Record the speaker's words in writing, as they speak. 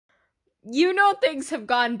You know things have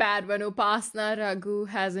gone bad when Upasna Raghu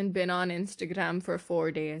hasn't been on Instagram for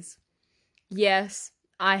 4 days. Yes,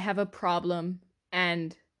 I have a problem.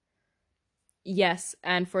 And yes,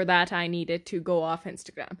 and for that I needed to go off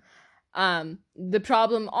Instagram. The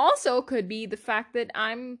problem also could be the fact that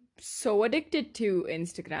I'm so addicted to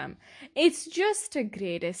Instagram. It's just a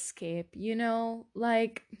great escape,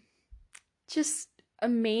 like just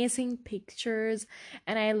amazing pictures.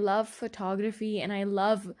 And I love photography and I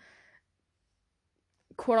love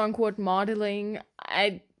quote unquote modeling.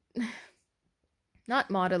 I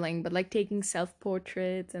not modeling, but like taking self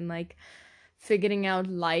portraits and like figuring out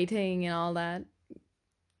lighting and all that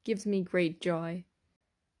gives me great joy.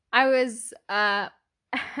 I was I've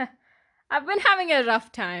been having a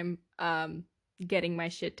rough time getting my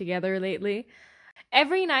shit together lately.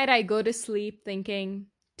 Every night I go to sleep thinking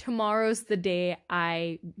tomorrow's the day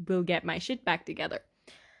I will get my shit back together.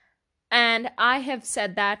 And I have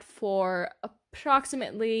said that for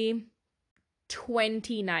approximately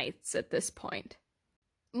 20 nights at this point.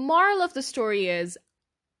 Moral of the story is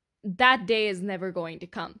that day is never going to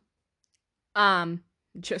come. Um,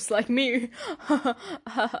 just like me.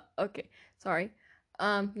 Okay, sorry.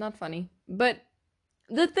 Not funny. But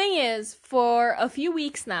the thing is, for a few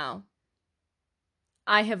weeks now,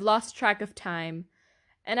 I have lost track of time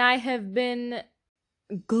and I have been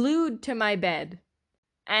glued to my bed,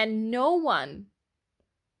 and no one,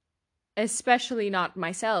 especially not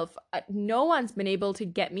myself, no one's been able to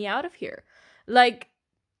get me out of here. Like,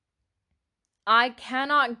 I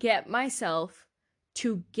cannot get myself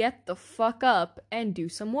to get the fuck up and do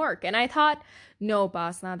some work. And I thought, no,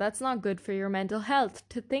 Basna, that's not good for your mental health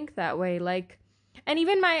to think that way. Like, and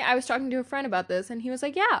even I was talking to a friend about this, and he was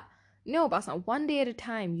like, yeah, no, Basna, one day at a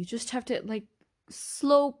time. You just have to, like,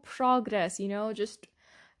 slow progress, just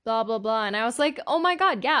blah, blah, blah. And I was like, oh my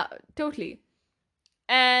God, yeah, totally.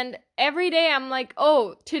 And every day I'm like,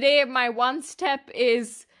 oh, today my one step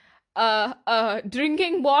is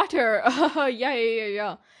drinking water.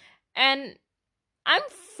 Yeah. And I'm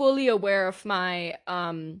fully aware of my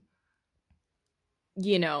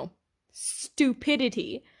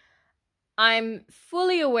stupidity. I'm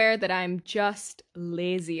fully aware that I'm just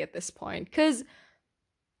lazy at this point. Cause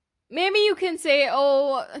maybe you can say,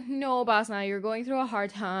 oh, no, Basna, you're going through a hard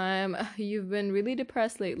time. You've been really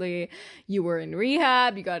depressed lately. You were in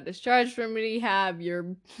rehab. You got discharged from rehab.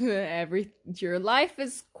 Your life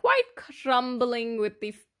is quite crumbling with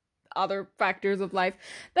the other factors of life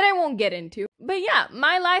that I won't get into. But yeah,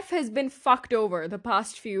 my life has been fucked over the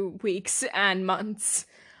past few weeks and months.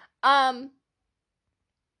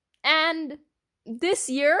 And this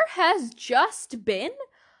year has just been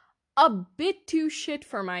a bit too shit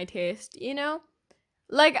for my taste.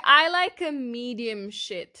 Like, I like a medium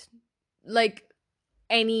shit, like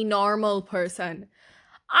any normal person.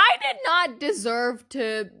 I did not deserve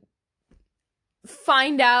to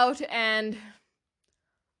find out and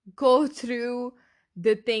go through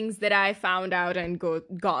the things that I found out and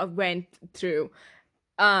went through.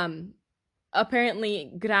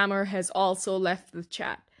 Apparently Grammar has also left the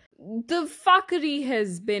chat. The fuckery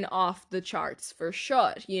has been off the charts for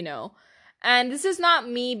sure. And this is not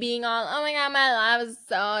me being all, oh my God, my life is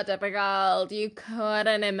so difficult. You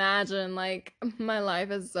couldn't imagine, like, my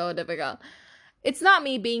life is so difficult. It's not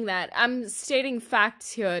me being that. I'm stating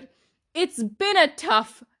facts here. It's been a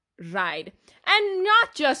tough ride. And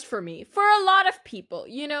not just for me, for a lot of people.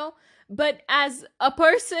 But as a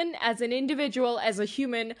person, as an individual, as a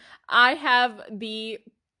human, I have the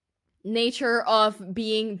nature of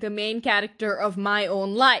being the main character of my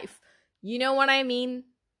own life. You know what I mean?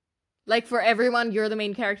 Like, for everyone, you're the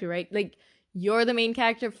main character, right? Like, you're the main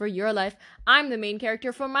character for your life. I'm the main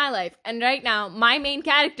character for my life. And right now, my main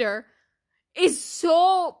character is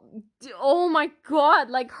so, oh my God,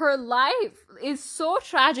 like, her life is so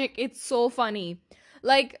tragic. It's so funny.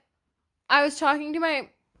 Like, I was talking to my,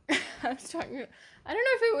 I don't know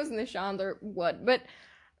if it was Nishant or what, but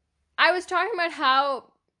I was talking about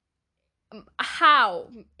how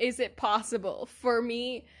is it possible for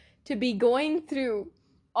me to be going through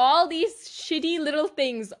all these shitty little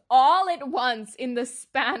things all at once in the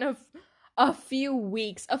span of a few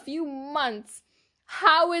weeks, a few months?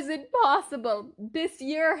 How is it possible? This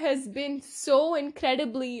year has been so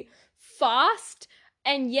incredibly fast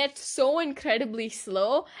and yet so incredibly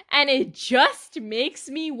slow, and it just makes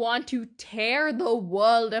me want to tear the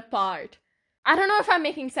world apart. I don't know if I'm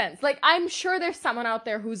making sense. Like, I'm sure there's someone out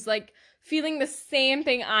there who's like feeling the same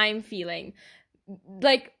thing I'm feeling.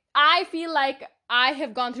 Like, I feel like I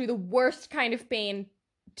have gone through the worst kind of pain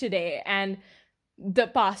today and the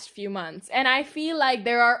past few months. And I feel like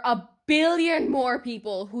there are a billion more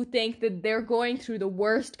people who think that they're going through the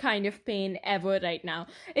worst kind of pain ever right now.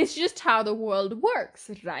 It's just how the world works,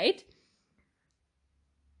 right?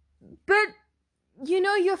 But you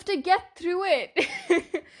have to get through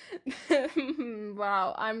it.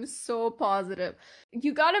 Wow, I'm so positive.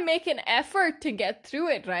 You gotta make an effort to get through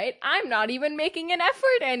it, right? I'm not even making an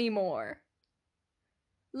effort anymore.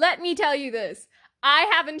 Let me tell you this. I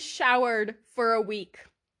haven't showered for a week.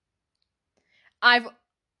 I've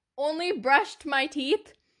only brushed my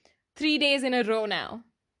teeth 3 days in a row now.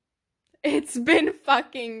 It's been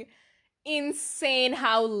fucking insane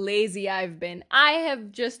how lazy I've been. I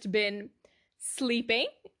have just been sleeping,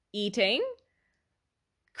 eating,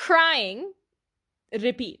 crying,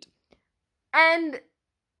 repeat. And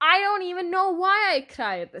I don't even know why I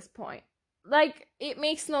cry at this point. Like, it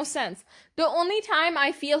makes no sense. The only time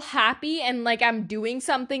I feel happy and like I'm doing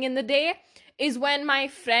something in the day is when my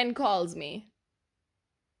friend calls me.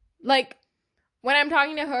 Like, when I'm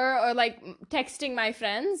talking to her or like texting my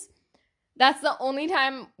friends, that's the only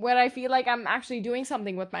time where I feel like I'm actually doing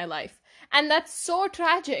something with my life. And that's so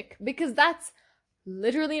tragic because that's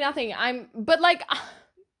literally nothing. But like,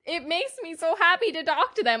 it makes me so happy to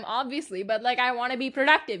talk to them, obviously, but like, I want to be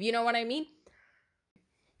productive. You know what I mean?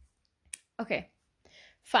 Okay,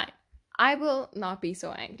 fine. I will not be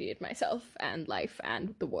so angry at myself and life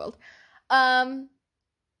and the world. So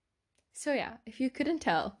yeah, if you couldn't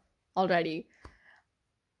tell already,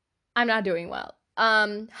 I'm not doing well.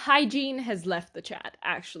 Hygiene has left the chat,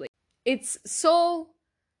 actually. It's so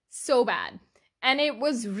bad. And it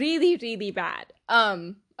was really, really bad,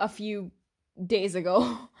 a few days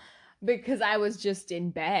ago because I was just in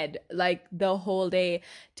bed like the whole day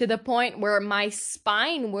to the point where my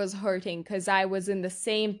spine was hurting because I was in the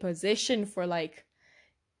same position for like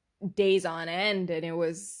days on end, and it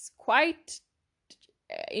was quite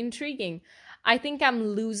intriguing. I think I'm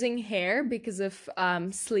losing hair because of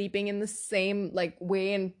sleeping in the same like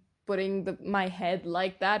way and putting my head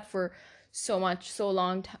like that for such a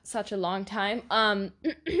long time.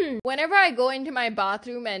 Whenever I go into my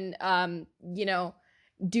bathroom and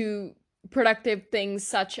do productive things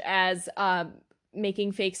such as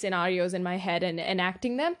making fake scenarios in my head and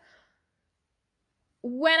enacting them,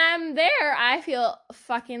 when I'm there, I feel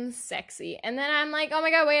fucking sexy. And then I'm like, oh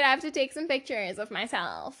my god, wait, I have to take some pictures of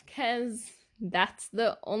myself because that's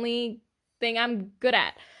the only thing I'm good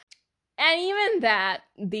at. And even that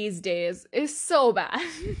these days is so bad.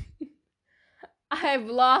 I've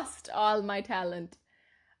lost all my talent.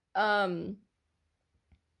 But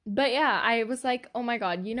yeah, I was like, oh my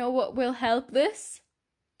god, you know what will help this?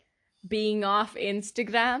 Being off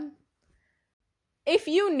Instagram. If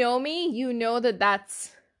you know me, you know that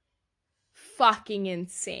that's fucking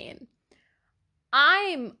insane.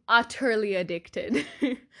 I'm utterly addicted.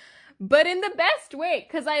 But in the best way,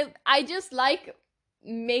 because I just like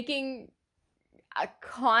making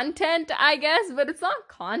content, I guess, but it's not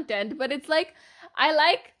content, but it's like I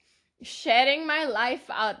like sharing my life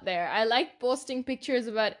out there. I like posting pictures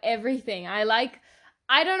about everything. I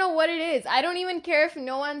don't know what it is. I don't even care if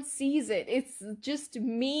no one sees it. It's just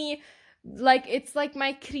me. Like, it's like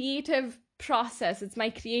my creative process. It's my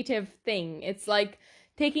creative thing. It's like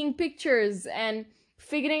taking pictures and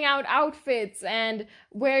figuring out outfits and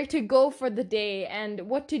where to go for the day and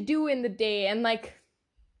what to do in the day and like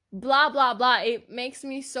blah blah blah. It makes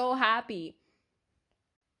me so happy.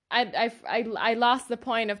 I lost the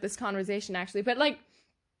point of this conversation actually, but like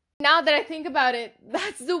now that I think about it,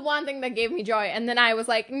 that's the one thing that gave me joy. And then I was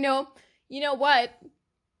like, no, you know what?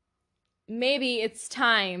 Maybe it's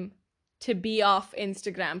time to be off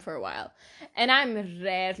Instagram for a while. And I'm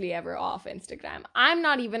rarely ever off Instagram. I'm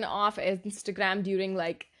not even off Instagram during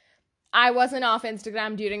like, I wasn't off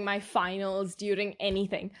Instagram during my finals, during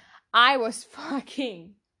anything. I was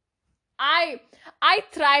fucking I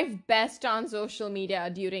thrive best on social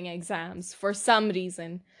media during exams for some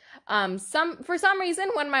reason. For some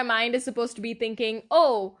reason when my mind is supposed to be thinking,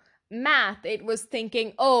 "Oh, math," it was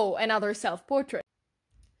thinking, "Oh, another self-portrait."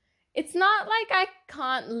 It's not like I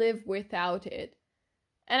can't live without it.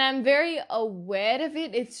 And I'm very aware of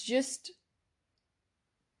it. It's just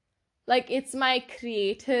like it's my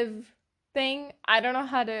creative thing. I don't know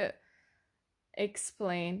how to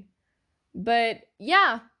explain. But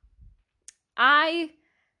yeah, I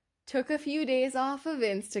took a few days off of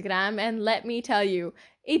Instagram, and let me tell you,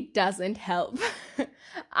 it doesn't help.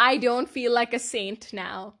 I don't feel like a saint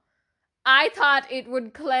now. I thought it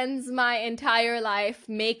would cleanse my entire life,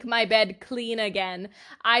 make my bed clean again.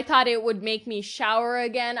 I thought it would make me shower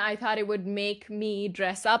again. I thought it would make me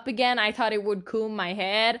dress up again. I thought it would comb my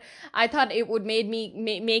hair. I thought it would make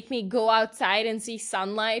me go outside and see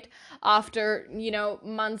sunlight after,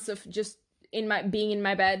 months of just being in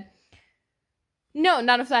my bed. No,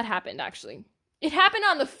 none of that happened actually. It happened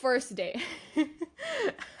on the first day.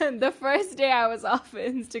 The first day I was off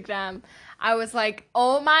Instagram, I was like,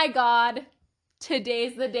 oh my God,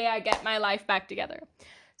 today's the day I get my life back together.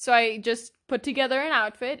 So I just put together an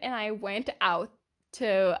outfit and I went out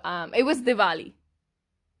to, it was Diwali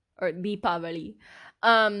or Deepavali.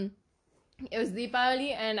 It was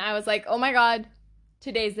Deepavali and I was like, oh my God,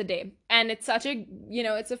 today's the day. And it's such a,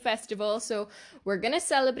 it's a festival. So we're going to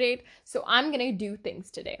celebrate. So I'm going to do things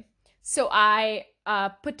today. So I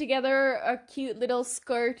put together a cute little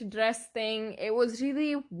skirt dress thing. It was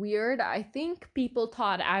really weird. I think people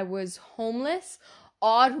thought I was homeless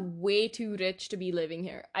or way too rich to be living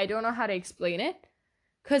here. I don't know how to explain it.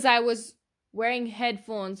 Because I was wearing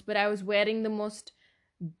headphones, but I was wearing the most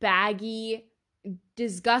baggy,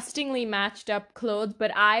 disgustingly matched up clothes, but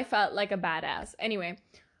I felt like a badass. Anyway,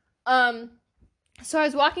 so I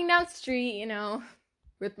was walking down the street,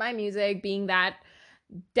 with my music, being that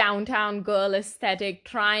downtown girl aesthetic,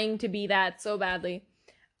 trying to be that so badly.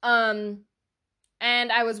 And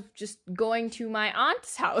I was just going to my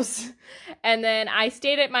aunt's house. And then I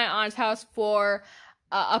stayed at my aunt's house for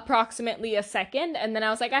approximately a second. And then I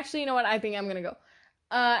was like, actually, you know what? I think I'm going to go.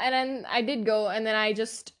 And then I did go. And then I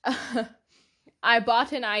just, I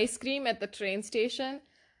bought an ice cream at the train station.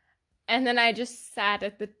 And then I just sat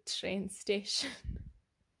at the train station.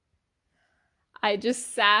 I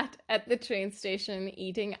just sat at the train station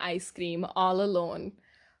eating ice cream all alone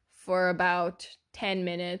for about 10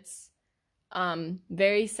 minutes,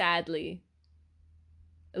 very sadly,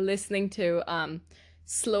 listening to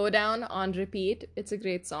Slow Down on repeat. It's a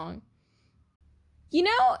great song.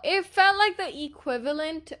 It felt like the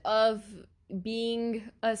equivalent of being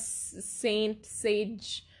a saint,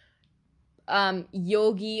 sage,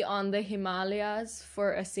 yogi on the Himalayas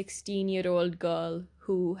for a 16-year-old girl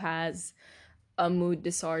who has a mood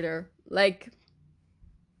disorder. Like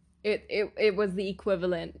it was the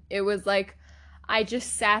equivalent. It was like I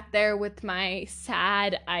just sat there with my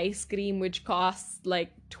sad ice cream, which costs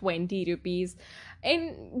like 20 rupees,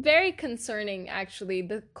 and very concerning actually.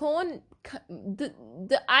 The cone,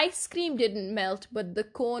 the ice cream didn't melt, but the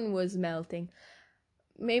cone was melting.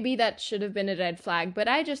 Maybe that should have been a red flag, but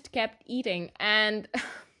I just kept eating and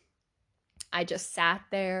I just sat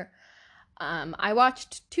there. I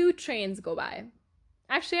watched 2 trains go by.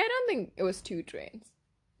 Actually, I don't think it was 2 trains.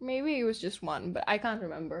 Maybe it was just one, but I can't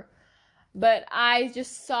remember. But I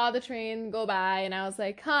just saw the train go by and I was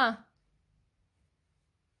like,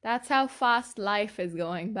 that's how fast life is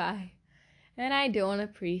going by. And I don't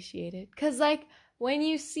appreciate it. Because, like, when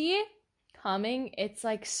you see it coming, it's,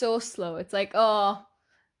 like, so slow. It's like, oh,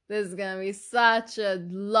 this is going to be such a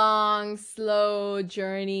long, slow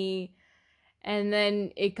journey. And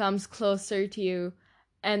then it comes closer to you.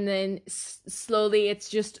 And then slowly it's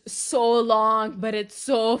just so long, but it's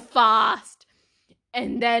so fast.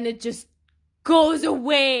 And then it just goes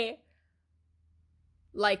away.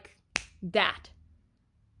 Like that.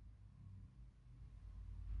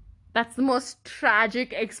 That's the most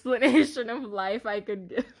tragic explanation of life I could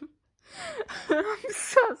give. I'm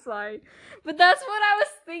so sorry. But that's what I was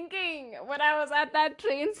thinking when I was at that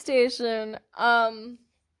train station.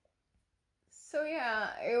 So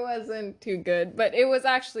yeah, it wasn't too good, but it was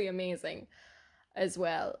actually amazing as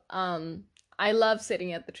well. I love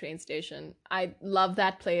sitting at the train station. I love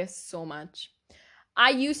that place so much.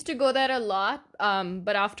 I used to go there a lot,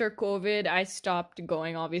 but after COVID, I stopped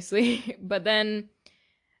going, obviously. But then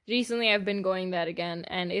recently I've been going there again,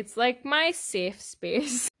 and it's like my safe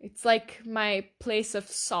space. It's like my place of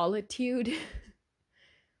solitude.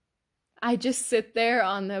 I just sit there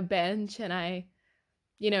on the bench and I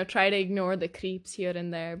try to ignore the creeps here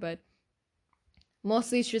and there, but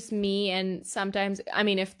mostly it's just me. And sometimes,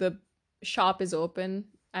 if the shop is open,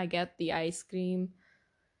 I get the ice cream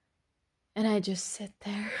and I just sit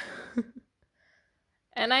there.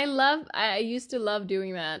 And I used to love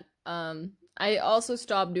doing that. I also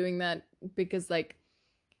stopped doing that because, like,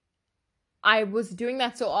 I was doing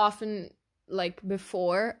that so often, like,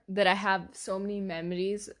 before, that I have so many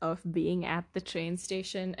memories of being at the train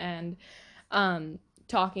station and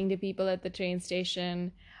talking to people at the train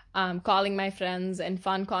station, calling my friends, and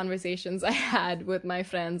fun conversations I had with my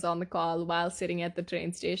friends on the call while sitting at the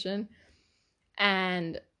train station.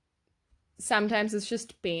 And sometimes it's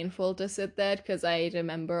just painful to sit there because I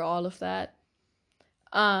remember all of that.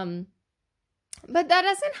 But that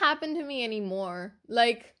doesn't happen to me anymore.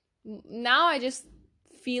 Like, now I just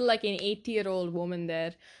feel like an 80-year-old woman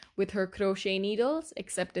there with her crochet needles,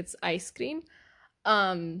 except it's ice cream.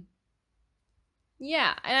 Um,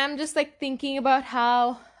 yeah, and I'm just like thinking about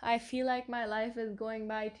how I feel like my life is going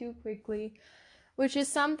by too quickly, which is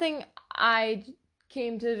something I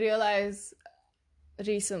came to realize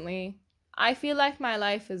recently. I feel like my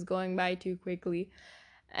life is going by too quickly,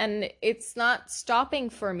 and it's not stopping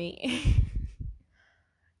for me.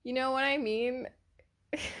 You know what I mean?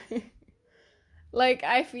 Like,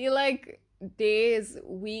 I feel like days,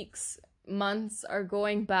 weeks, months are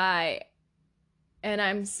going by, and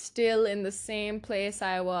I'm still in the same place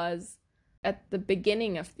I was at the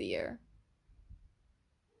beginning of the year.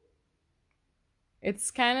 It's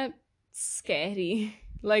kind of scary.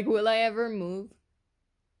 Like, will I ever move?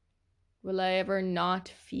 Will I ever not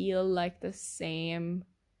feel like the same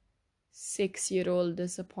 6-year-old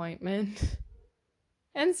disappointment?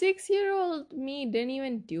 And 6-year-old me didn't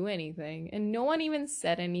even do anything, and no one even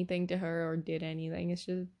said anything to her or did anything.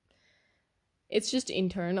 It's just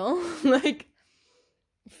internal. Like,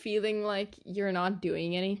 feeling like you're not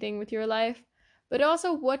doing anything with your life. But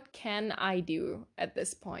also, what can I do at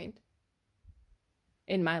this point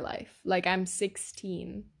in my life? Like, I'm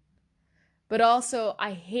 16. But also,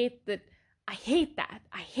 I hate that. I hate that.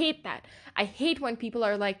 I hate that. I hate when people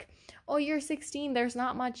are like, oh, you're 16, there's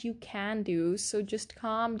not much you can do, so just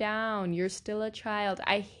calm down. You're still a child.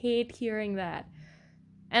 I hate hearing that.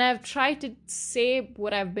 And I've tried to say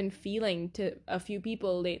what I've been feeling to a few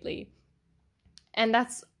people lately. And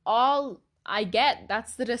that's all I get.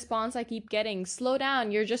 That's the response I keep getting. Slow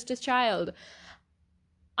down, you're just a child.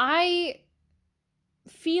 I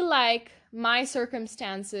feel like my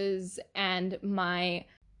circumstances and my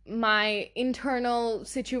internal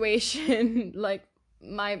situation, like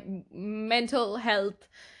my mental health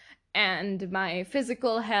and my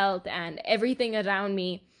physical health and everything around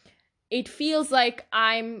me, it feels like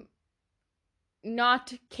I'm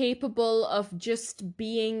not capable of just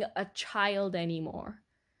being a child anymore.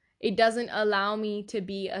 It doesn't allow me to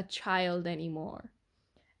be a child anymore.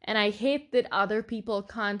 And I hate that other people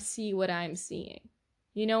can't see what I'm seeing.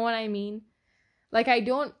 You know what I mean? Like, I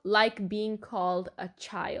don't like being called a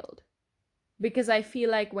child, because I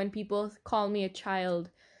feel like when people call me a child,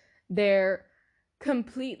 they're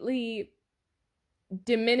completely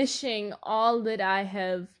diminishing all that I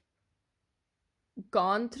have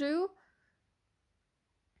gone through.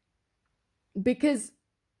 Because,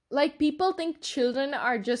 like, people think children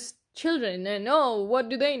are just children, and oh, what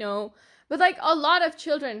do they know? But, like, a lot of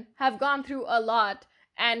children have gone through a lot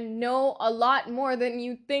and know a lot more than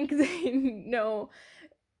you think they know.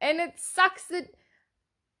 And it sucks that,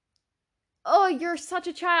 oh, you're such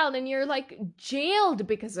a child and you're like jailed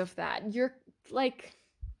because of that. You're like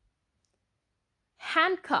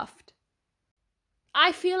handcuffed.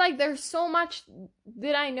 I feel like there's so much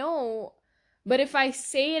that I know, but if I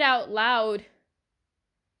say it out loud,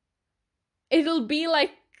 it'll be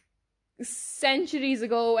like centuries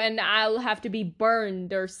ago and I'll have to be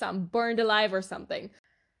burned alive or something.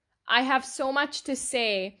 I have so much to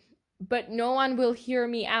say, but no one will hear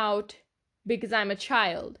me out because I'm a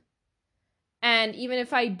child. And even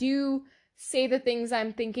if I do say the things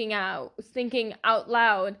I'm thinking out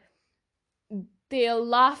loud, they'll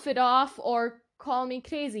laugh it off or call me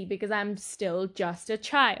crazy because I'm still just a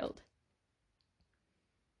child.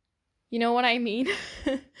 You know what I mean?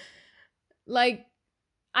 Like,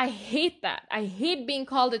 I hate that. I hate being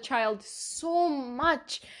called a child so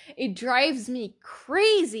much. It drives me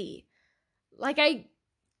crazy. Like, I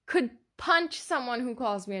could punch someone who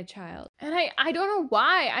calls me a child. And I don't know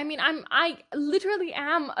why. I mean, I literally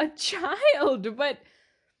am a child, but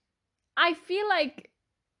I feel like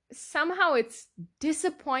somehow it's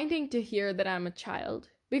disappointing to hear that I'm a child,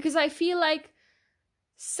 because I feel like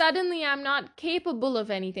suddenly I'm not capable of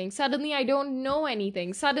anything. Suddenly I don't know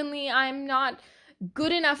anything. Suddenly I'm not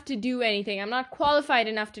good enough to do anything. I'm not qualified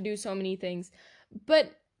enough to do so many things.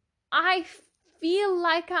 But I feel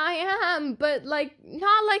like I am, but like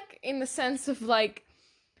not like in the sense of like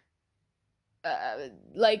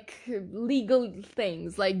legal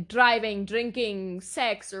things like driving, drinking,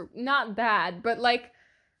 sex, or not that, but like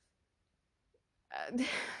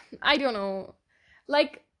I don't know,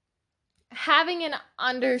 like having an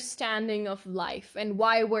understanding of life and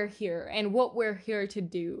why we're here and what we're here to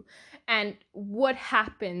do and what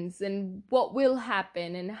happens and what will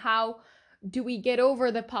happen and how do we get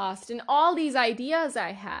over the past and all these ideas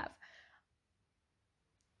I have.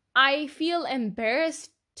 I feel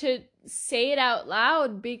embarrassed to say it out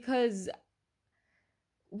loud because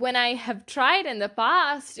when I have tried in the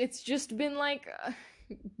past, it's just been like,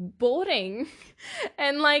 boring.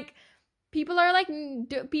 And like, people are like,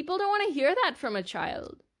 people don't want to hear that from a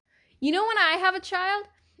child. You know, when I have a child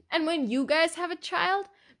and when you guys have a child,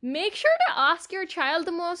 make sure to ask your child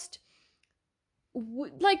the most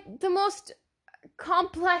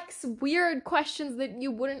complex, weird questions that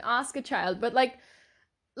you wouldn't ask a child. But like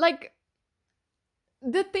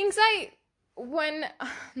the things when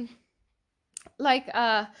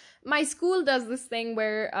my school does this thing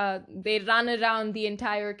where they run around the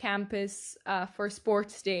entire campus for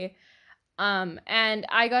sports day, and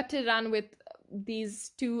I got to run with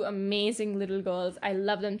these two amazing little girls. I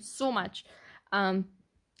love them so much. I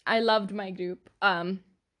loved my group.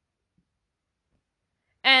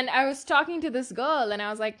 And I was talking to this girl and I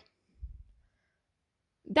was like,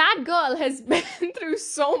 that girl has been through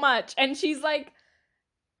so much, and she's like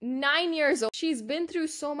 9 years old. She's been through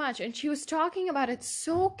so much, and she was talking about it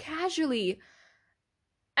so casually.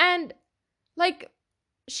 And like,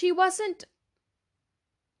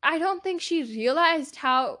 I don't think she realized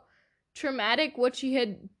how traumatic what she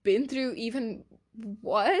had been through even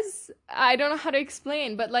was. I don't know how to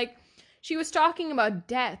explain, but like, she was talking about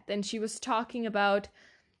death, and she was talking about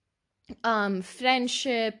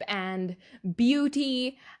friendship and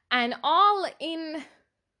beauty, and all in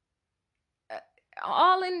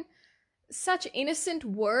such innocent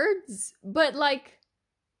words, but like,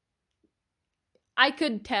 I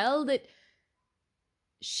could tell that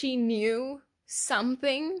she knew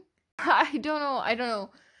something. I don't know.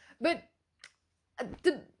 But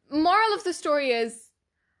the moral of the story is,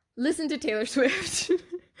 listen to Taylor Swift.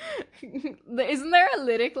 Isn't there a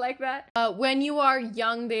lyric like that? When you are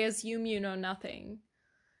young, they assume you know nothing.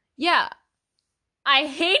 Yeah. I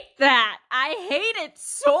hate that. I hate it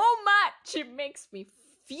so much. It makes me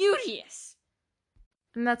furious.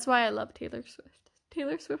 And that's why I love Taylor Swift.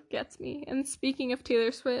 Taylor Swift gets me. And speaking of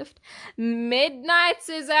Taylor Swift, Midnights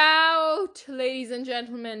is out, ladies and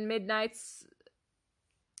gentlemen. Midnights.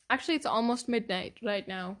 Actually, it's almost midnight right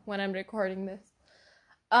now when I'm recording this.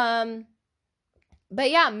 But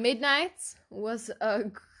yeah, Midnights was a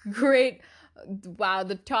great, wow,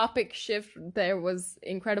 the topic shift there was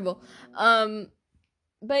incredible.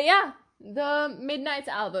 But yeah, the Midnights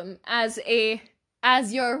album, as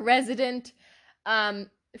your resident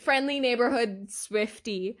friendly neighborhood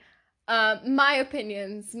Swiftie, my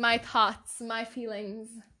opinions, my thoughts, my feelings,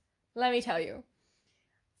 let me tell you.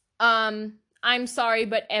 I'm sorry,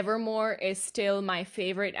 but Evermore is still my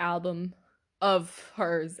favorite album of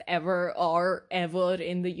hers ever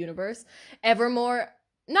in the universe. Folklore.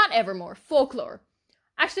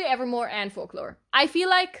 Actually, Evermore and Folklore. I feel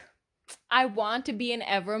like I want to be an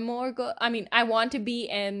Evermore girl. I mean, I want to be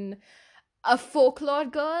a Folklore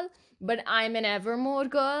girl, but I'm an Evermore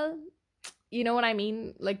girl. You know what I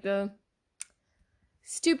mean? Like the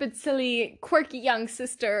stupid, silly, quirky young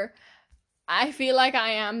sister. I feel like I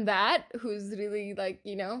am that, who's really like,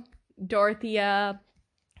 Dorothea,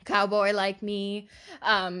 cowboy like me,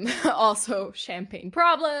 also champagne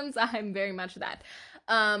problems. I'm very much that.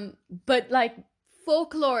 But like,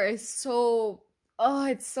 Folklore is so,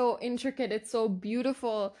 it's so intricate, it's so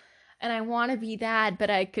beautiful, and I want to be that, but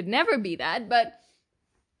I could never be that. But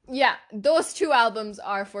yeah, those two albums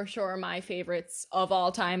are for sure my favorites of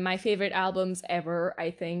all time, my favorite albums ever,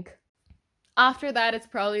 I think. After that, it's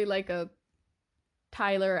probably like a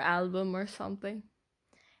Tyler album or something.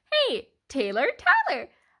 Hey, Tyler.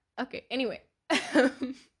 Okay, anyway.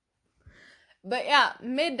 But yeah,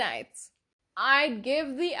 Midnights. I'd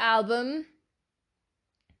give the album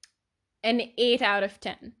an 8 out of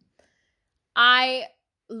 10. I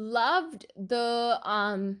loved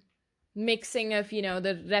the mixing of,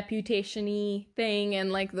 the Reputation-y thing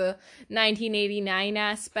and like the 1989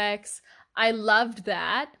 aspects. I loved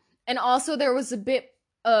that. And also there was a bit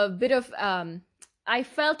of I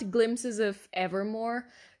felt glimpses of Evermore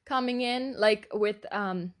coming in, like with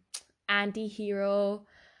Anti-Hero,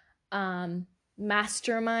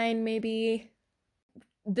 Mastermind, maybe.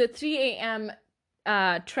 The 3 a.m.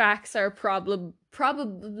 Tracks are probably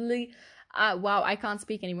wow, I can't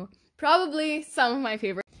speak anymore. Probably some of my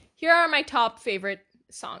favorite. Here are my top favorite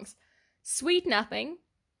songs. Sweet Nothing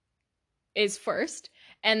is first,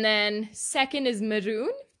 and then second is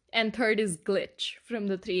Maroon, and third is Glitch from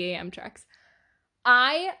the 3 a.m. tracks.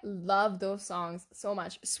 I love those songs so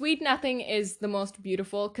much. Sweet Nothing is the most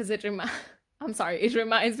beautiful because it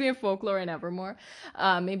reminds me of Folklore and Evermore.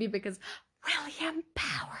 Maybe because William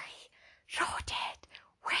Bowery wrote it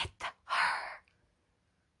with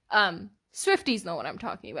her. Swifties know what I'm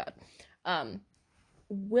talking about.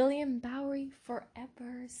 William Bowery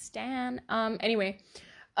forever stan. Anyway.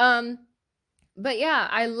 But But yeah,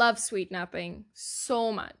 I love Sweet Nothing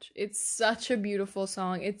so much. It's such a beautiful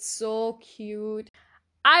song. It's so cute.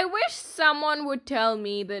 I wish someone would tell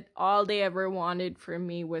me that all they ever wanted from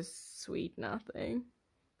me was Sweet Nothing,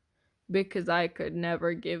 because I could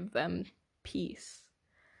never give them peace.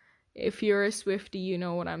 If you're a Swiftie, you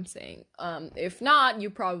know what I'm saying. If not, you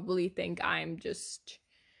probably think I'm just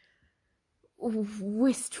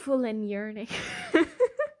wistful and yearning.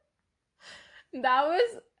 That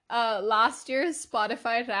was last year's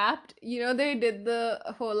Spotify Wrapped. You know, they did the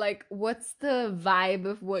whole like, what's the vibe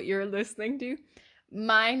of what you're listening to?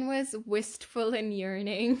 Mine was wistful and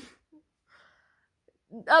yearning.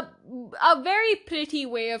 A very pretty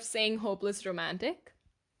way of saying hopeless romantic.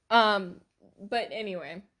 But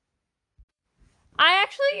anyway, I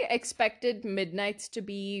actually expected Midnights to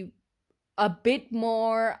be a bit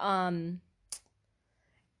more I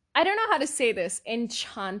don't know how to say this,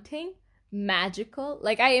 enchanting, magical.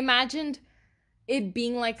 Like I imagined it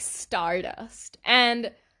being like Stardust.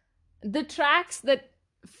 And the tracks that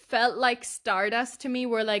felt like Stardust to me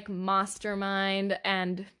were like Mastermind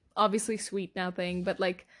and obviously Sweet Nothing, but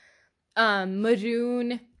like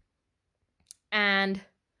Maroon and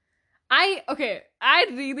I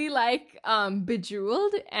really like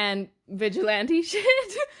Bejeweled and Vigilante shit.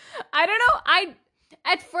 I don't know.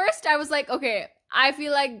 At first I was like, okay, I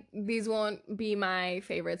feel like these won't be my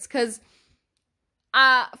favorites cuz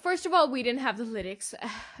first of all, we didn't have the lyrics,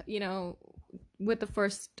 you know, with the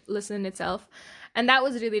first listen itself. And that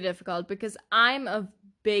was really difficult because I'm a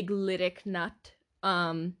big lyric nut,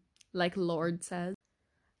 like Lorde says.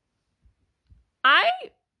 I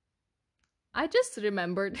just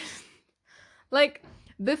remembered like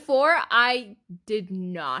before I did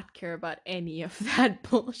not care about any of that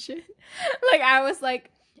bullshit. Like I was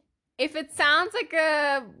like, if it sounds like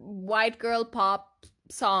a white girl pop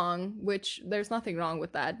song, which there's nothing wrong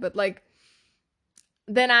with that, but like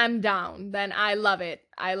then I'm down. Then I love it.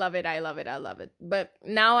 I love it. I love it. I love it. But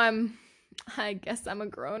now I guess I'm a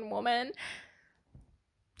grown woman.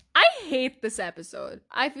 I hate this episode.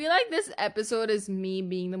 I feel like this episode is me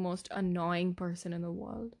being the most annoying person in the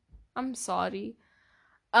world. I'm sorry.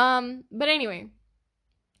 But anyway,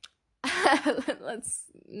 let's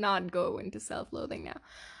not go into self-loathing now.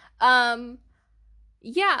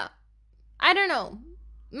 Yeah, I don't know.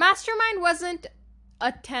 Mastermind wasn't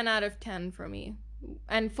a 10 out of 10 for me.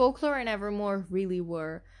 And Folklore and Evermore really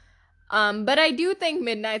were. But I do think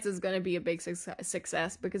Midnights is gonna be a big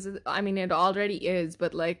success because, it already is,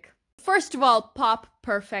 but like, first of all, pop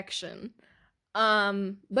perfection.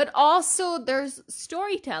 But also there's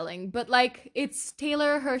storytelling, but like, it's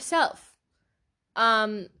Taylor herself.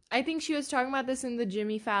 I think she was talking about this in the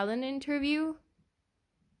Jimmy Fallon interview.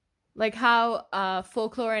 Like how,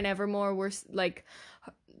 Folklore and Evermore were like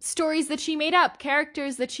stories that she made up,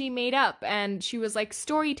 characters that she made up, and she was like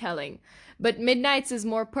storytelling. But Midnights is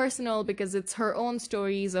more personal because it's her own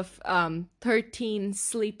stories of 13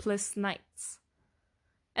 sleepless nights.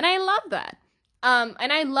 And I love that.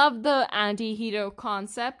 And I love the anti-hero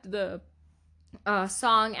concept, the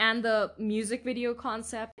song and the music video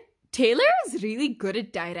concept. Taylor is really good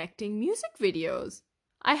at directing music videos.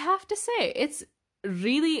 I have to say, it's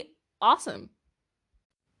really awesome.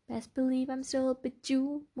 Best believe I'm still up at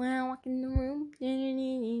you when I walk in the room.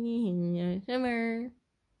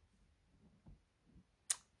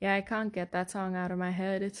 Yeah, I can't get that song out of my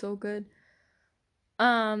head. It's so good.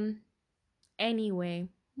 Anyway,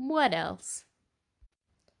 what else?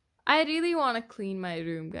 I really want to clean my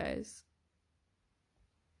room, guys.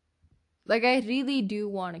 Like, I really do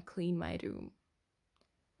want to clean my room.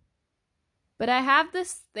 But I have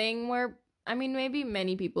this thing where, maybe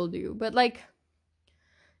many people do, but like,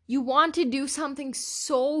 you want to do something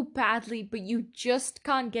so badly, but you just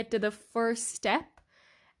can't get to the first step.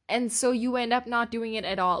 And so you end up not doing it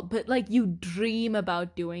at all. But like, you dream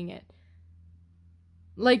about doing it.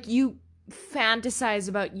 Like, you fantasize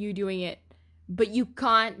about you doing it, but you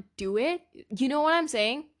can't do it. You know what I'm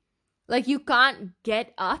saying? Like, you can't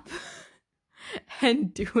get up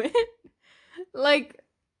and do it. Like,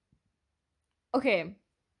 okay,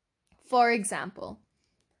 for example,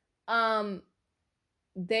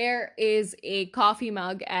 there is a coffee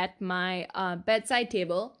mug at my bedside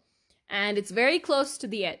table, and it's very close to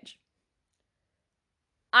the edge.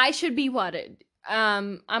 I should be worried.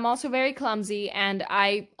 I'm also very clumsy, and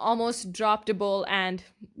I almost dropped a bowl and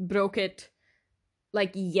broke it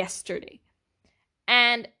like yesterday.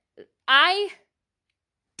 And I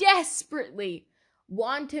desperately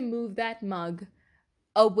want to move that mug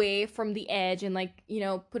away from the edge and like,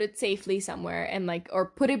 put it safely somewhere and like, or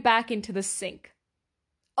put it back into the sink.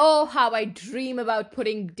 Oh, how I dream about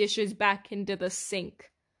putting dishes back into the sink.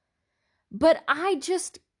 but I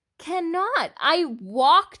just cannot. I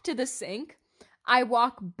walk to the sink, I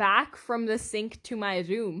walk back from the sink to my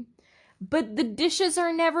room, but the dishes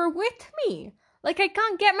are never with me. Like, I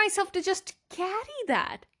can't get myself to just carry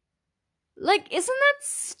that. Like, isn't that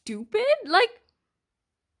stupid? Like,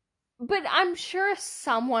 but I'm sure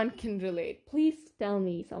someone can relate. Please tell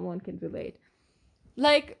me someone can relate.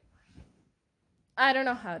 Like, I don't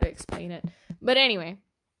know how to explain it. But anyway,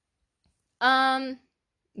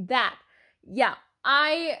 that. Yeah,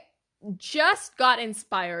 I just got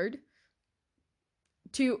inspired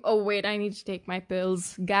to, oh wait, I need to take my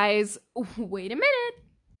pills. Guys, wait a minute.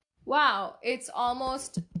 Wow, it's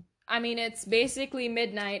almost, I mean, it's basically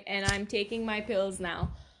midnight and I'm taking my pills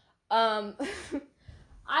now. I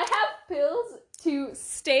have pills to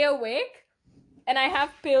stay awake and I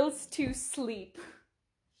have pills to sleep.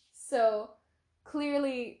 So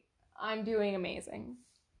clearly I'm doing amazing.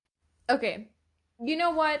 Okay, you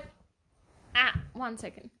know what? 1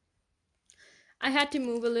 second. I had to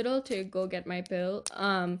move a little to go get my pill.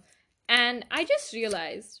 And I just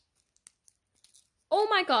realized, oh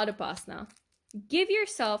my god, Upasna, give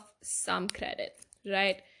yourself some credit,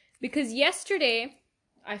 right? Because yesterday,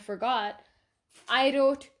 I forgot, I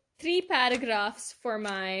wrote 3 paragraphs for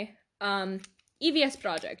my EVS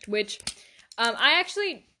project, which I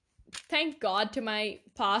actually, thank God to my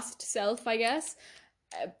past self, I guess.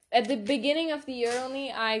 At the beginning of the year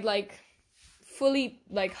only, I fully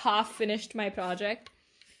half finished my project.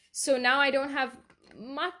 So now I don't have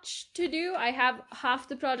much to do. I have half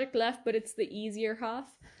the project left, but it's the easier half.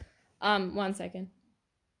 1 second.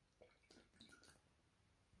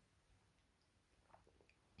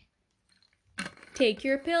 Take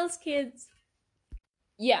your pills, kids.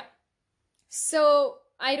 Yeah. So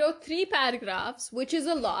I wrote 3 paragraphs, which is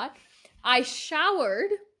a lot. I showered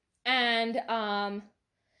and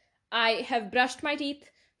I have brushed my teeth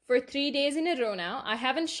for 3 days in a row now. I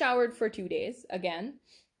haven't showered for 2 days again,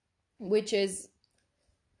 which is,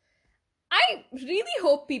 I really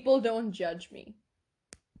hope people don't judge me.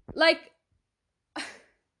 Like,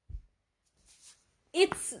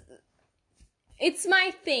 it's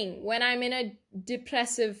my thing when I'm in a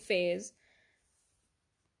depressive phase.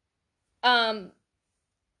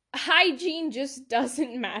 Hygiene just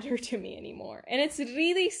doesn't matter to me anymore. And it's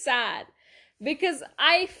really sad because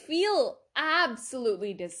I feel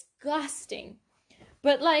absolutely disgusting.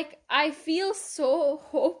 But I feel so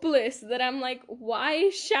hopeless that I'm like, why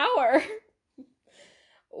shower?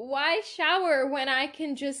 Why shower when I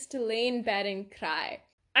can just lay in bed and cry?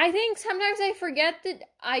 I think sometimes I forget that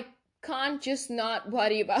I can't just not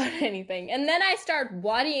worry about anything. And then I start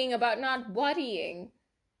worrying about not worrying.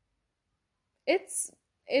 It's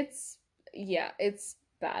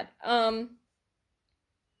bad.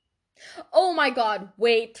 Oh my god,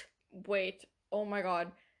 wait. Oh my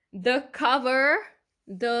god. The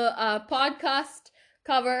podcast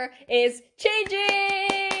cover is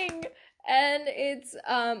changing! And it's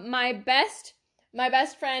my best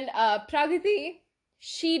friend Pragati.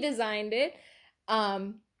 She designed it.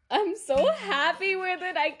 I'm so happy with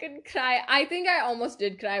it. I could cry. I think I almost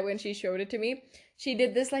did cry when she showed it to me. She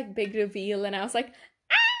did this big reveal and I was like,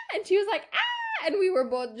 ah! And she was like, ah! And we were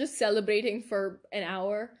both just celebrating for an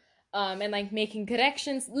hour. And making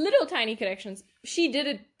corrections, little tiny corrections. She did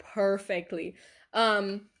it perfectly.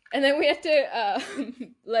 And then we had to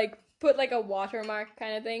put a watermark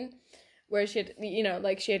kind of thing where she had,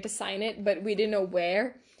 she had to sign it, but we didn't know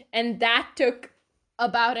where. And that took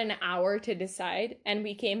about an hour to decide, and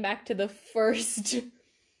we came back to the first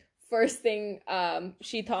thing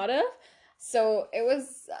she thought of. So it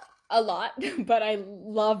was a lot, but I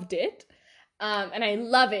loved it. And I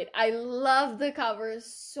love it. I love the covers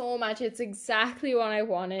so much. It's exactly what I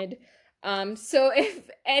wanted. So if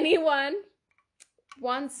anyone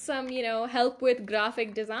wants some, help with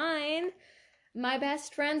graphic design, my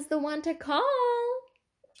best friend's the one to call.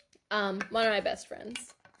 One of my best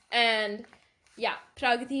friends. And yeah,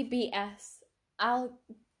 Pragati BS. I'll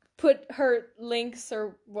put her links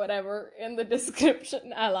or whatever in the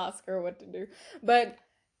description. I'll ask her what to do. But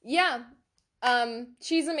yeah,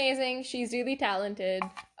 she's amazing. She's really talented.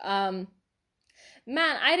 Man,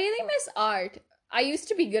 I really miss art. I used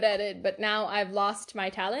to be good at it, but now I've lost my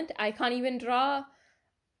talent. I can't even draw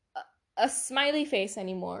a smiley face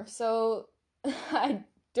anymore. So I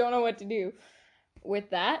don't know what to do with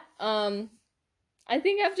that. I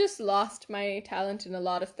think I've just lost my talent in a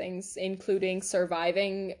lot of things, including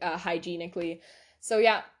surviving hygienically. So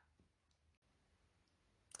yeah.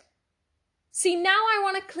 See, now I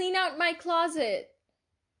want to clean out my closet.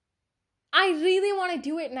 I really want to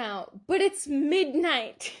do it now, but it's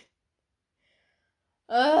midnight.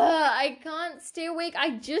 I can't stay awake.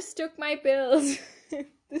 I just took my pills.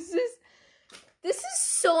 This is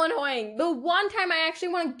so annoying. The one time I actually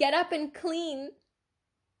want to get up and clean,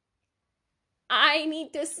 I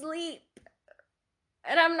need to sleep.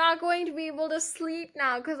 And I'm not going to be able to sleep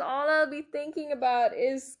now because all I'll be thinking about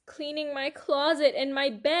is cleaning my closet and my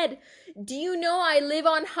bed. Do you know I live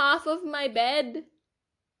on half of my bed?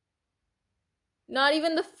 Not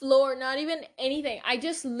even the floor, not even anything. I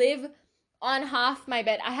just live on half my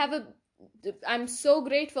bed. I'm so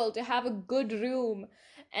grateful to have a good room,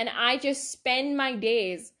 and I just spend my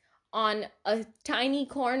days on a tiny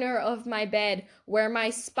corner of my bed where my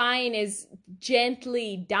spine is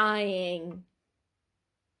gently dying.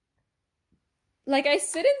 Like, I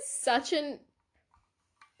sit in such an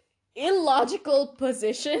illogical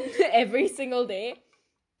position every single day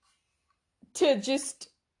to just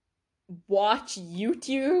watch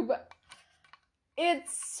YouTube.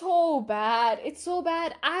 It's so bad. It's so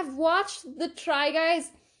bad. I've watched the Try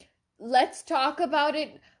Guys Let's Talk About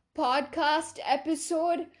It podcast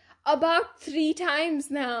episode about 3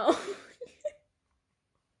 times now.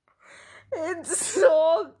 It's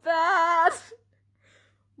so bad.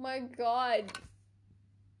 My God.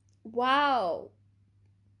 Wow.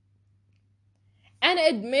 And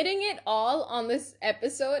admitting it all on this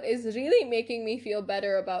episode is really making me feel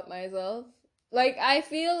better about myself. Like, I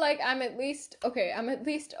feel like I'm at least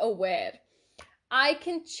aware. I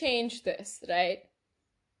can change this, right?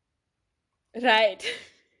 Right.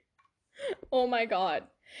 Oh my God.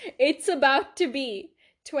 It's about to be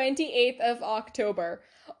 28th of October.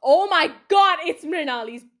 Oh my God, it's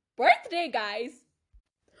Mrinali's birthday, guys.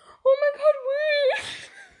 Oh my God, wait.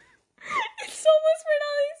 It's almost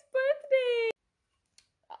Mrinali's birthday.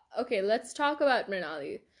 Okay, let's talk about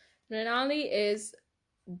Mrinali. Mrinali is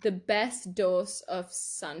the best dose of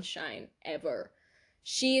sunshine ever.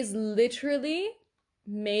 She is literally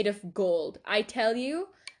made of gold. I tell you,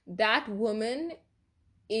 that woman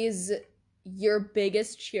is your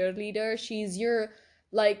biggest cheerleader. She's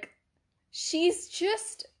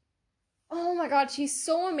just, oh my God, she's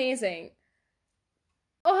so amazing.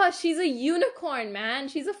 Oh, she's a unicorn, man.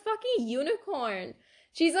 She's a fucking unicorn.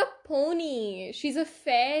 She's a pony. She's a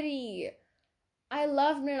fairy. I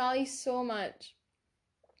love Mrinali so much.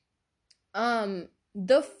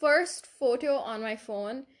 The first photo on my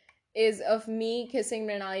phone is of me kissing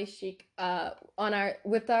Mrinali's cheek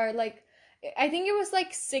with our I think it was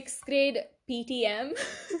like 6th grade PTM.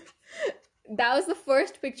 That was the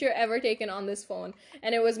first picture ever taken on this phone,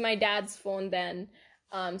 and it was my dad's phone then.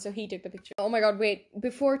 So he took the picture. Oh my God, wait,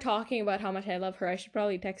 before talking about how much I love her, I should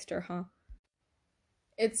probably text her, huh?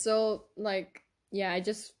 It's so, yeah, I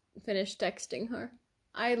just finished texting her.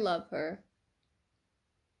 I love her.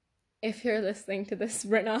 If you're listening to this,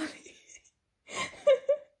 Mrinali.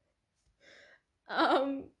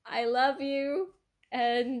 I love you.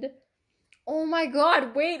 And oh my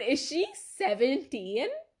God, wait, is she 17?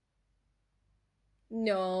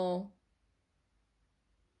 No,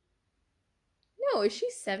 is she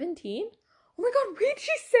 17? Oh my God, wait,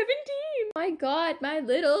 she's 17. My God, my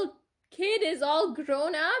little kid is all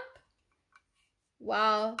grown up.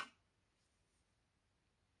 Wow.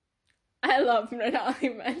 I love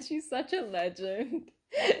Mrinali, man. She's such a legend.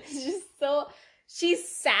 She's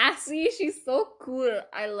sassy. She's so cool.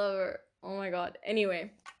 I love her. Oh my God.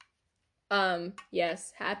 Anyway.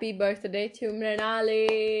 Yes. Happy birthday to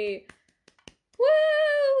Mrinali.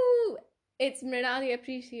 Woo! It's Mrinali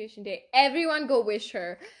Appreciation Day. Everyone go wish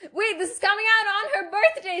her. Wait, this is coming out on her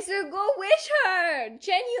birthday, so go wish her.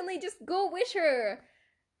 Genuinely, just go wish her.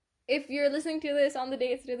 If you're listening to this on the day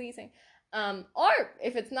it's releasing. Or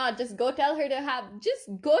if it's not, just go tell her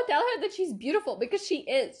that she's beautiful, because she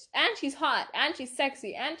is. And she's hot, and she's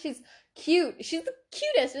sexy, and she's cute. She's the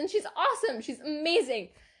cutest, and she's awesome. She's amazing.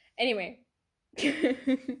 Anyway.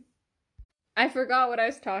 I forgot what I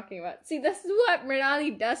was talking about. See, this is what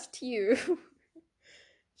Mrinali does to you.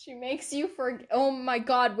 She makes you forget. Oh my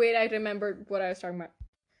God, wait, I remembered what I was talking about.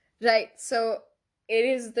 Right, so it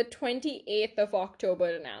is the 28th of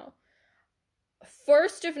October now.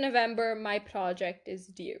 1st of November, my project is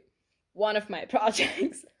due. One of my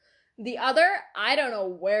projects. The other, I don't know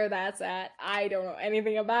where that's at. I don't know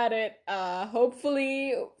anything about it.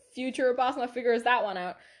 Hopefully, future Upasana figures that one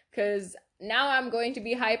out, because now I'm going to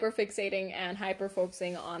be hyper-fixating and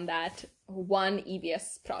hyper-focusing on that one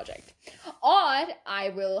EVS project. Or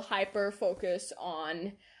I will hyper-focus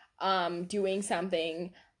on doing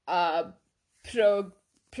something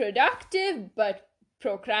productive but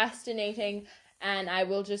procrastinating, and I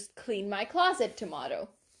will just clean my closet tomorrow.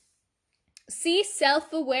 See,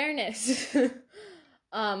 self-awareness. And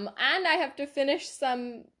I have to finish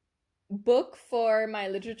some book for my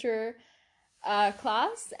literature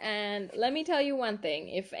class, and let me tell you one thing.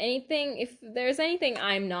 If there's anything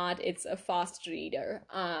I'm not, it's a fast reader.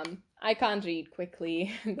 I can't read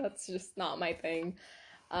quickly. That's just not my thing.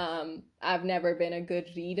 I've never been a good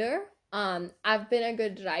reader. I've been a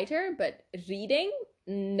good writer, but reading,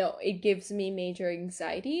 no, it gives me major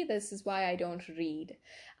anxiety. This is why I don't read.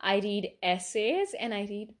 I read essays and I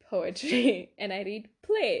read poetry and I read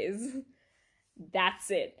plays. That's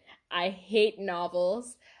it. I hate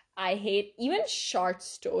novels. I hate even short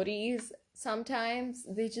stories sometimes.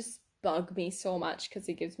 They just bug me so much because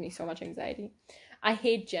it gives me so much anxiety. I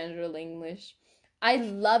hate general English. I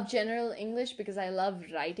love general English because I love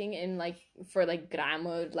writing in like for like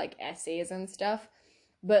grammar, like essays and stuff.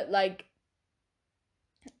 But like,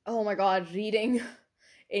 oh my God, reading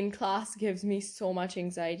in class gives me so much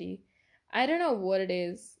anxiety. I don't know what it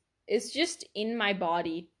is. It's just in my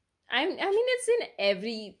body. I mean it's in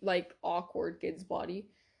every like awkward kid's body.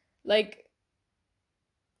 Like,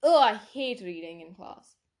 oh, I hate reading in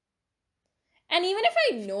class. And even if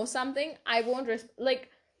I know something, I won't like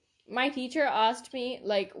my teacher asked me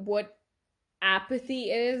like what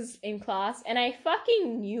apathy is in class, and I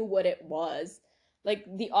fucking knew what it was. Like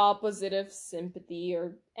the opposite of sympathy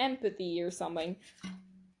or empathy or something.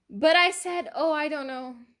 But I said, "Oh, I don't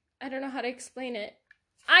know. I don't know how to explain it."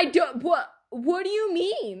 I don't what do you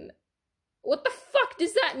mean? What the fuck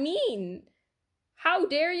does that mean? How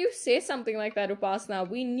dare you say something like that, Upasna?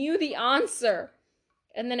 We knew the answer.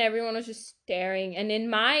 And then everyone was just staring. And in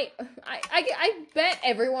my I bet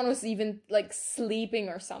everyone was even like sleeping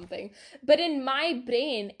or something. But in my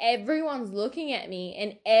brain, everyone's looking at me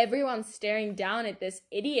and everyone's staring down at this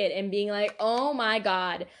idiot and being like, "Oh my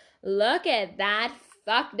God, look at that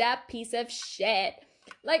fucked up piece of shit."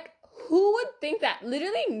 Like, who would think that?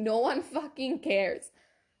 Literally no one fucking cares.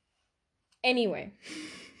 Anyway.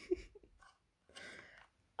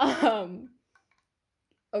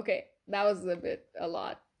 Okay, that was a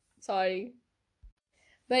lot. Sorry.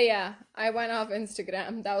 But yeah, I went off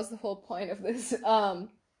Instagram. That was the whole point of this. I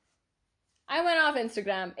went off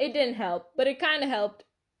Instagram. It didn't help, but it kind of helped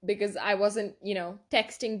because I wasn't,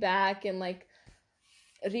 texting back and like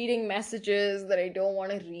reading messages that I don't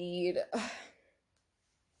want to read.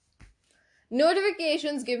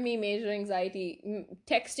 Notifications give me major anxiety.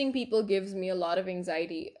 Texting people gives me a lot of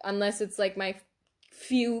anxiety, unless it's like my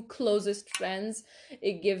few closest friends.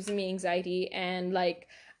 It gives me anxiety, and like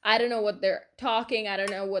I don't know what they're talking. I don't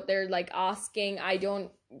know what they're like asking. I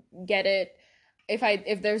don't get it.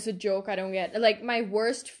 If there's a joke, I don't get like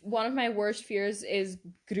one of my worst fears is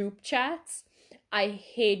group chats. I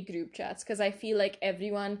hate group chats because I feel like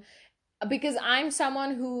everyone, because I'm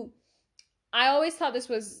someone who, I always thought this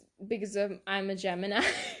was because I'm a Gemini.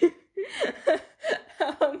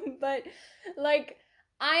 But like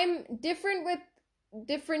I'm different with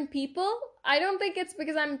different people. I don't think it's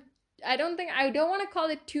because I don't want to call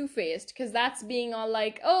it two-faced because that's being all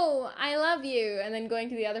like, "Oh, I love you," and then going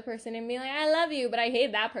to the other person and being like, "I love you, but I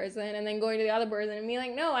hate that person," and then going to the other person and being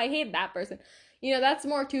like, "No, I hate that person." That's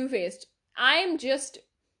more two-faced. I'm just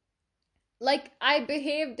like, I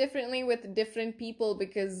behave differently with different people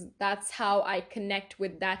because that's how I connect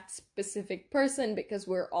with that specific person, because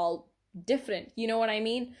we're all different. You know what I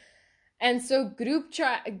mean? And so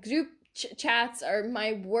chats are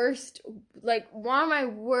my worst, like one of my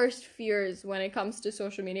worst fears when it comes to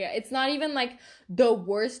social media. It's not even like the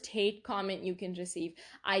worst hate comment you can receive.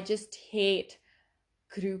 I just hate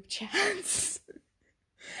group chats.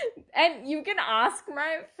 And you can ask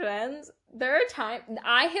my friends. There are times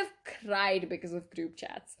I have cried because of group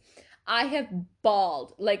chats. I have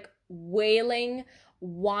bawled, like wailing,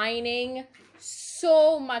 whining,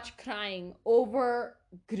 so much crying over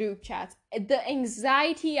group chats. The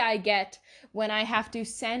anxiety I get when I have to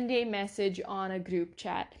send a message on a group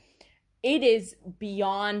chat, it is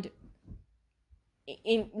beyond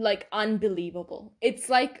like unbelievable. It's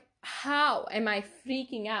like, how am I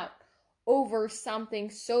freaking out over something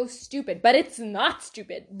so stupid? But it's not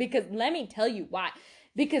stupid, because let me tell you why.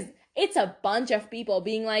 Because it's a bunch of people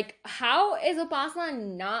being like, how is Upasana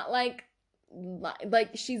not like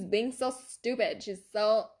she's being so stupid, she's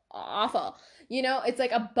so awful. It's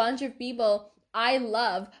like a bunch of people I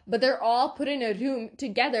love, but they're all put in a room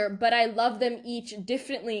together, but I love them each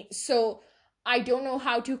differently. So I don't know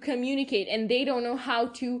how to communicate, and they don't know how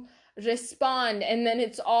to respond, and then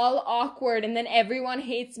it's all awkward, and then everyone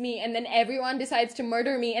hates me, and then everyone decides to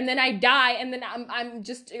murder me, and then I die, and then I'm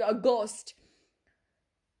just a ghost,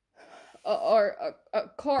 or a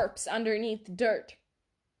corpse underneath dirt.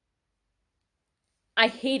 I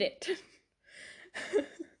hate it.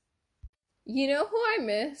 You know who I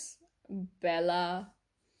miss? Bella.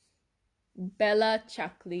 Bella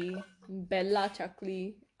Chuckly. Bella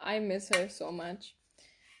Chuckly. I miss her so much.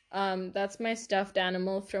 That's my stuffed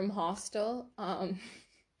animal from Hostel.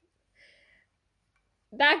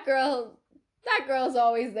 That girl, that girl's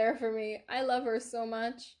always there for me. I love her so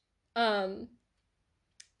much. Um,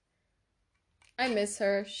 I miss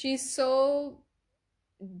her. She's so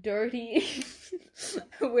dirty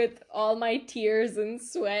with all my tears and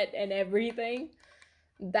sweat and everything.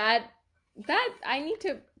 That that I need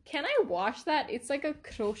to can I wash that? It's like a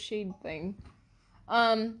crocheted thing.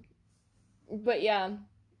 Um, but yeah,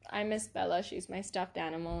 I miss Bella. She's my stuffed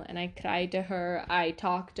animal, and I cry to her. I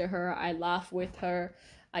talk to her. I laugh with her.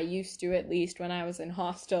 I used to, at least when I was in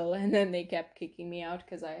hostel, and then they kept kicking me out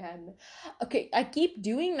because I had. Okay, I keep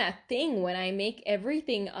doing that thing when I make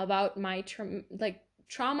everything about my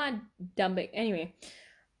trauma dumping. Anyway,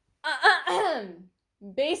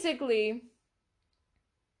 basically,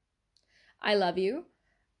 I love you.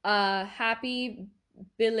 Happy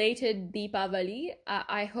belated Deepavali.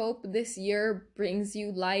 I hope this year brings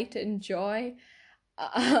you light and joy.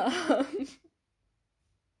 Um,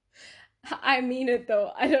 I mean it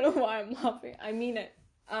though. I don't know why I'm laughing. I mean it.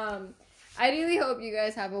 Um, I really hope you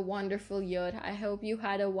guys have a wonderful year. I hope you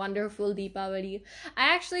had a wonderful Deepavali.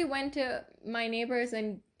 I actually went to my neighbors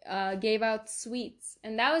and gave out sweets,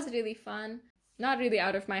 and that was really fun. Not really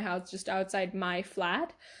out of my house, just outside my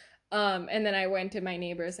flat. And then I went to my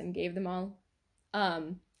neighbors and gave them all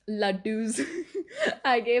laddus.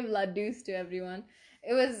 I gave laddus to everyone.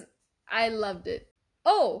 It was I loved it.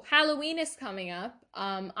 Oh, Halloween is coming up.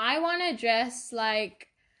 I want to dress like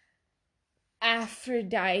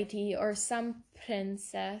Aphrodite or some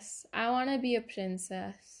princess. I want to be a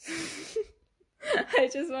princess. I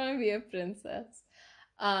just want to be a princess.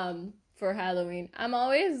 For Halloween. I'm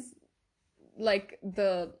always like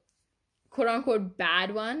the quote unquote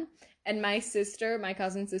bad one, and my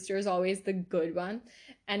cousin sister is always the good one.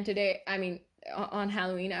 And today, I mean, on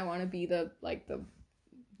Halloween, I want to be the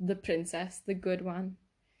princess, the good one,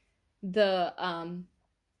 the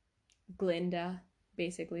Glinda,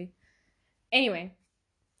 basically. Anyway,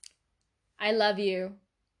 I love you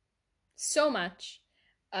so much.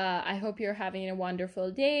 I hope you're having a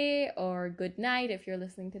wonderful day or good night if you're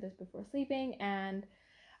listening to this before sleeping. And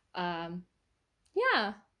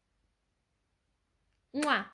yeah, mwah.